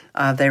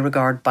 They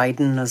regard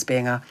Biden as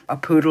being a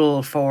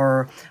poodle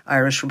for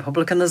Irish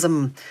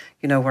republicanism,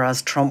 you know,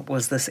 whereas Trump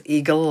was this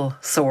eagle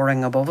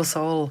soaring above us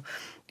all,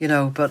 you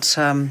know. But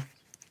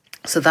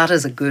so that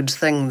is a good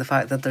thing, the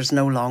fact that there's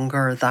no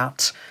longer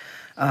that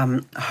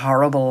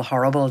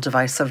horrible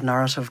divisive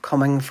narrative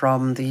coming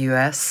from the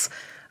US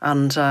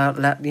and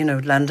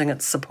lending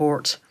its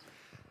support.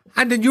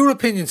 And in your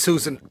opinion,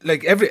 Susan,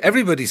 like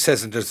everybody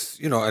says, and there's,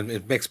 you know, and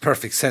it makes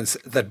perfect sense,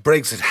 that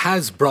Brexit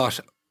has brought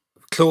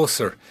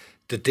closer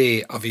the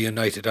day of a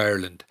united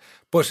Ireland.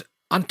 But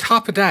on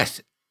top of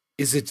that,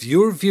 is it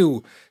your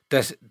view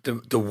that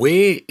the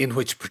way in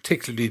which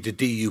particularly the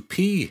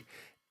DUP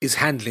is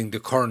handling the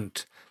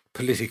current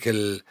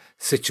political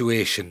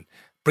situation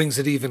brings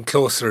it even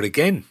closer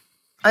again?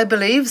 I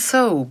believe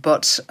so,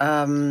 but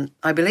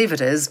I believe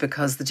it is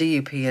because the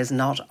DUP is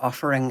not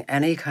offering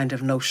any kind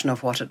of notion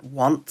of what it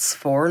wants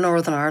for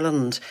Northern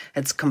Ireland.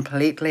 It's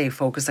completely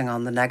focusing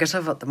on the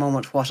negative at the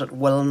moment, what it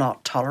will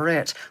not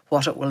tolerate,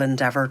 what it will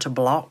endeavour to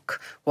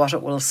block, what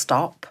it will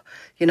stop.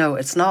 You know,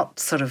 it's not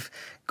sort of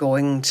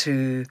going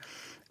to,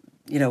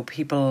 you know,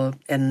 people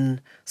in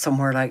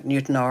somewhere like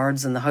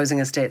Newtownards and the housing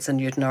estates in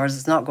Newtownards.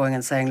 It's not going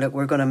and saying, look,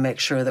 we're going to make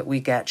sure that we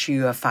get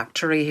you a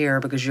factory here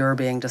because you're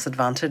being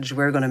disadvantaged.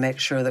 We're going to make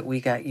sure that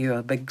we get you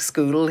a big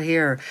school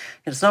here.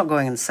 It's not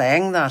going and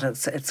saying that.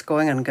 It's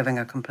going and giving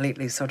a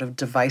completely sort of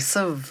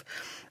divisive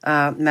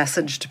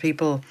message to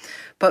people.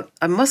 But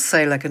I must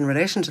say, like, in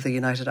relation to the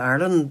United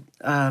Ireland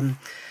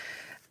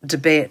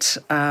debate,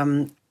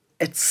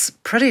 it's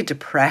pretty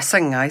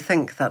depressing, I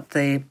think, that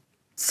the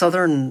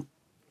Southern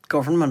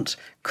government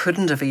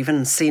couldn't have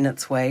even seen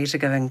its way to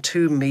giving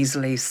 2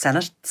 measly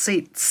Senate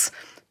seats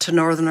to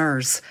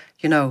Northerners.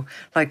 You know,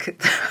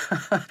 like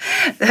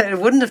it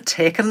wouldn't have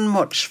taken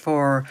much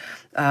for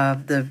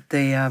the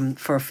Fianna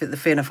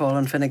Fáil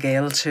and Fine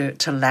Gael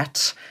to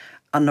let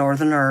a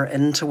Northerner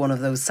into one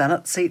of those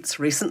Senate seats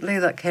recently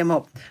that came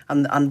up,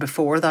 and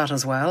before that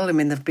as well. I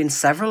mean, there've been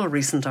several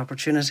recent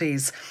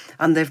opportunities,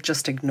 and they've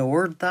just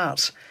ignored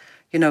that.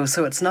 You know,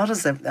 so it's not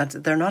as if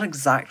they're not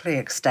exactly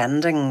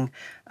extending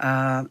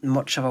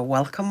much of a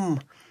welcome.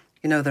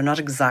 You know, they're not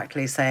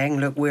exactly saying,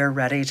 look, we're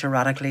ready to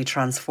radically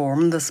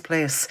transform this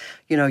place.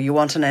 You know, you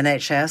want an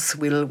NHS,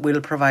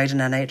 we'll provide an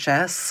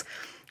NHS.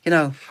 You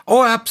know.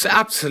 Oh,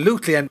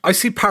 absolutely. And I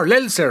see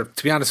parallels there,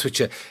 to be honest with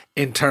you,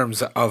 in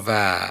terms of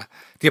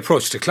the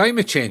approach to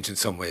climate change in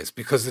some ways,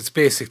 because it's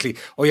basically,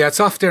 oh yeah, it's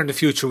off there in the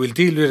future, we'll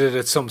deal with it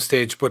at some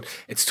stage, but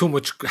it's too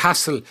much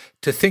hassle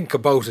to think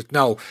about it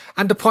now.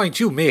 And the point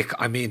you make,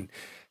 I mean,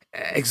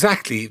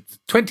 exactly,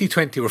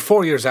 2020, we're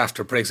 4 years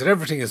after Brexit,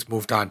 everything has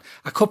moved on,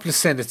 a couple of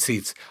Senate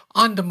seats,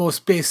 on the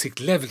most basic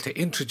level to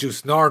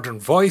introduce Northern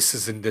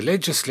voices in the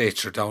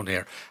legislature down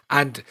here,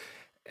 and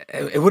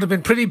it would have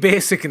been pretty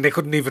basic and they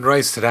couldn't even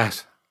rise to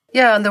that.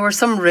 Yeah, and there were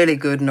some really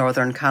good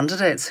Northern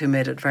candidates who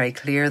made it very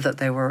clear that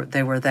they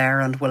were there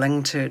and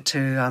willing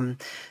to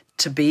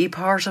be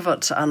part of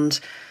it, and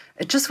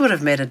it just would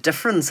have made a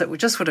difference. It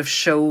just would have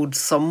showed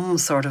some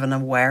sort of an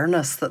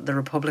awareness that the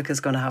Republic is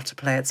going to have to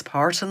play its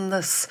part in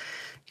this,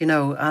 you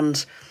know.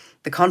 And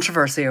the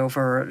controversy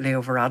over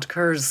Leo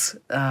Varadkar's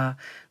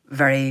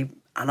very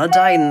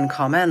anodyne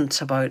comment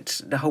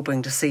about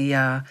hoping to see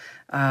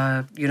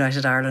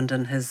United Ireland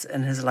in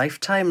his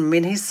lifetime. I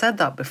mean, he's said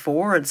that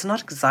before. It's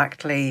not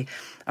exactly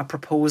a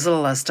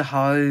proposal as to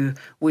how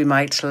we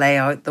might lay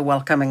out the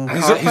welcoming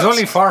carpet. He's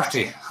only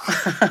 40.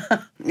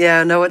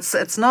 Yeah, no,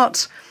 it's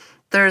not.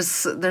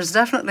 There's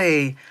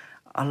definitely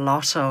a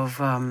lot of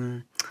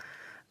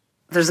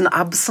there's an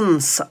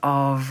absence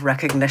of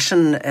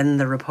recognition in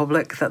the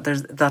Republic that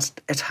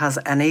it has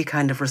any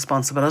kind of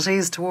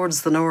responsibilities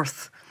towards the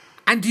North.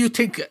 And do you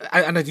think,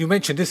 and you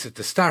mentioned this at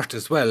the start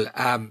as well,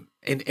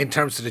 in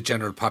terms of the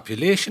general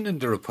population in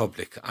the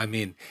Republic, I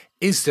mean,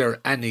 is there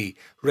any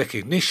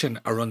recognition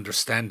or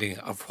understanding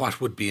of what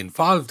would be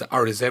involved,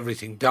 or is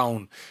everything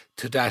down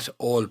to that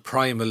old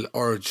primal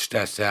urge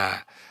that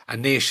a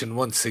nation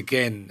once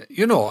again,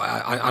 you know,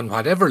 on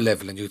whatever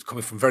level, and you're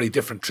coming from very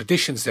different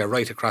traditions there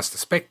right across the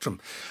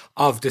spectrum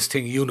of this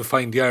thing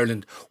unifying the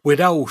Ireland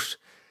without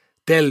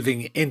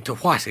delving into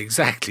what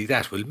exactly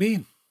that will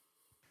mean?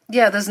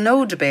 Yeah, there's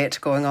no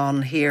debate going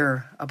on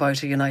here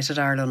about a united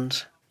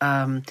Ireland.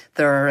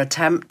 There are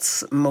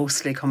attempts,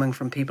 mostly coming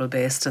from people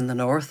based in the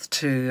north,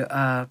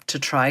 to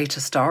try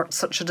to start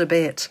such a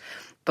debate,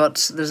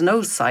 but there's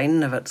no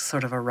sign of it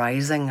sort of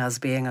arising as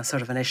being a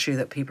sort of an issue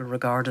that people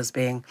regard as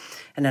being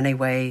in any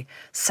way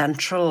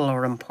central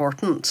or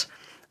important.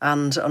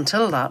 And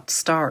until that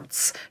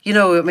starts, you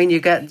know, I mean, you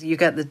get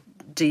the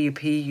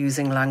DUP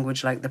using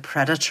language like the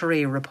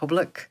predatory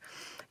Republic,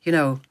 you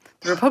know.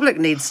 The Republic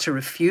needs to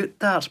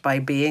refute that by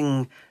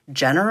being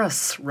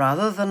generous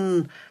rather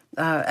than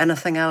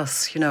anything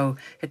else. You know,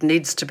 it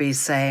needs to be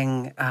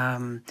saying,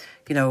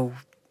 you know,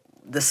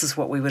 this is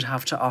what we would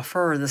have to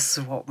offer, this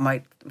is what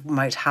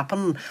might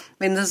happen. I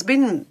mean, there's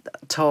been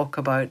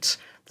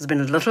a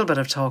little bit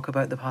of talk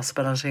about the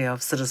possibility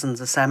of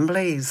citizens'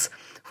 assemblies,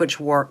 which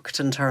worked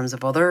in terms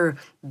of other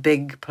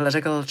big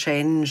political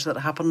change that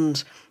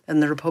happened in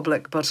the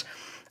Republic, but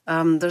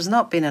there's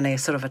not been any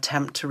sort of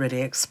attempt to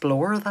really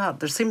explore that.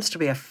 There seems to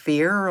be a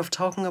fear of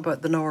talking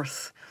about the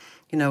North,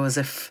 as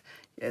if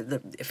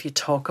you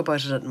talk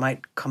about it, it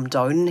might come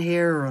down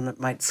here and it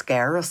might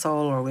scare us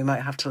all, or we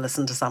might have to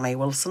listen to Sammy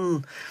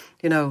Wilson,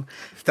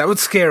 That would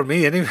scare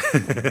me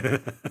anyway.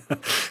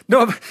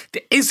 No, but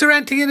is there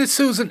anything in it,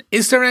 Susan?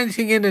 Is there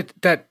anything in it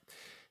that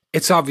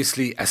it's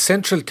obviously a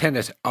central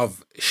tenet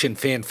of Sinn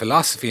Féin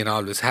philosophy and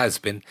always has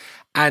been,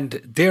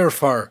 and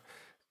therefore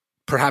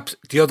perhaps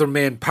the other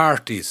main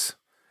parties,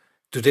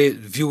 do they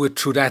view it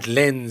through that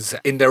lens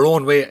in their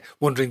own way,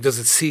 wondering does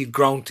it cede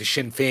ground to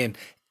Sinn Féin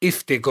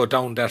if they go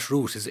down that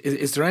route?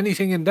 Is there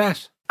anything in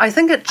that? I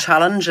think it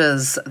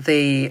challenges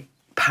the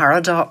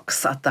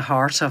paradox at the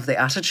heart of the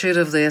attitude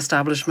of the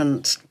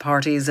establishment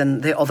parties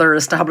and the other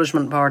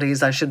establishment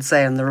parties, I should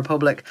say, in the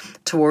Republic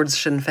towards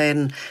Sinn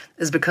Féin,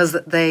 is because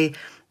they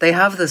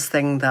have this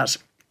thing that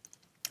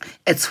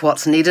it's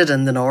what's needed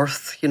in the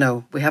North.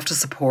 We have to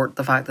support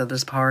the fact that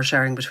there's power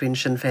sharing between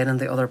Sinn Féin and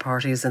the other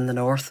parties in the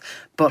North,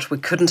 but we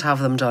couldn't have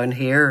them down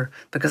here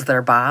because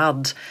they're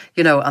bad,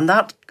 and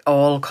that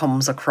all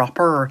comes a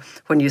cropper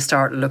when you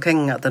start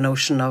looking at the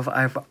notion of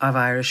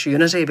Irish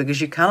unity,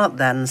 because you cannot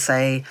then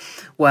say,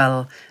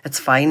 well, it's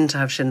fine to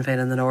have Sinn Féin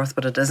in the North,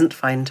 but it isn't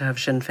fine to have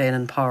Sinn Féin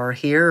in power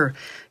here,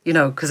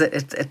 because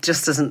it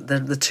just isn't,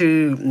 the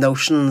two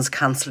notions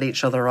cancel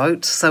each other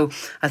out. So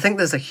I think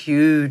there's a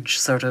huge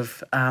sort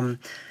of,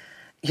 the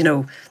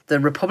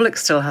Republic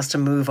still has to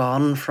move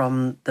on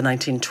from the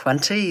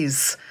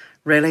 1920s,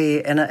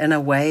 really, in a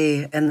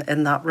way,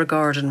 in that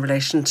regard, in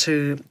relation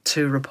to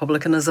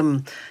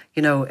republicanism.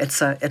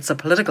 It's a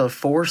political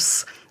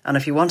force, and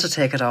if you want to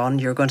take it on,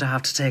 you're going to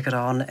have to take it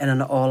on in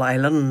an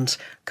all-island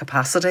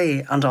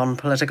capacity and on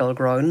political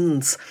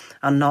grounds,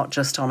 and not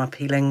just on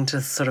appealing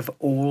to sort of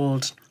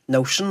old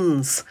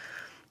notions,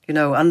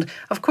 And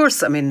of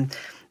course, I mean,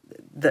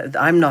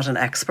 I'm not an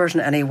expert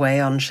in any way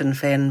on Sinn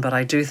Féin, but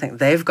I do think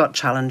they've got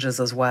challenges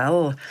as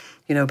well,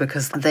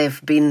 because they've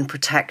been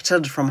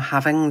protected from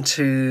having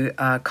to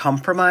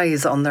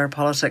compromise on their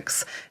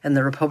politics in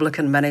the Republic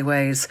in many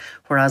ways,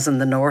 whereas in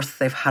the North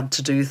they've had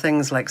to do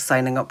things like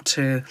signing up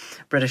to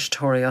British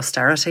Tory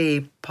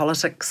austerity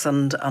politics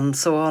and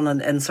so on,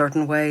 and in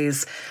certain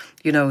ways,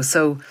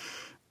 so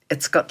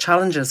it's got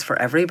challenges for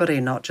everybody,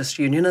 not just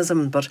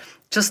unionism, but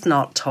just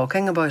not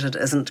talking about it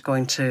isn't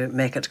going to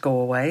make it go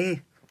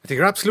away. I think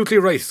you're absolutely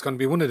right. It's going to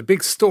be one of the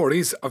big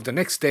stories of the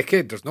next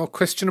decade. There's no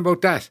question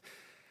about that.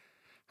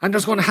 And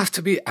there's going to have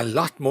to be a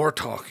lot more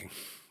talking.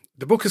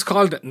 The book is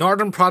called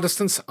Northern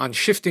Protestants on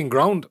Shifting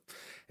Ground.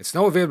 It's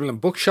now available in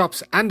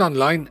bookshops and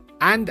online.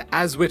 And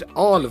as with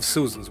all of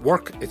Susan's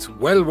work, it's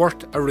well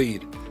worth a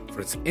read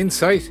for its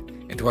insight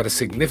into what a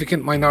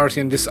significant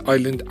minority in this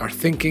island are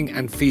thinking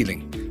and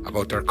feeling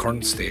about their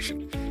current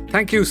station.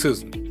 Thank you,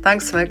 Susan.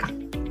 Thanks, Mick.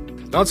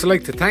 I'd also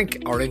like to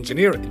thank our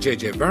engineer,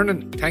 JJ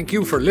Vernon. Thank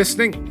you for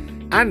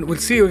listening, and we'll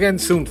see you again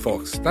soon,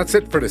 folks. That's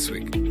it for this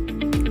week.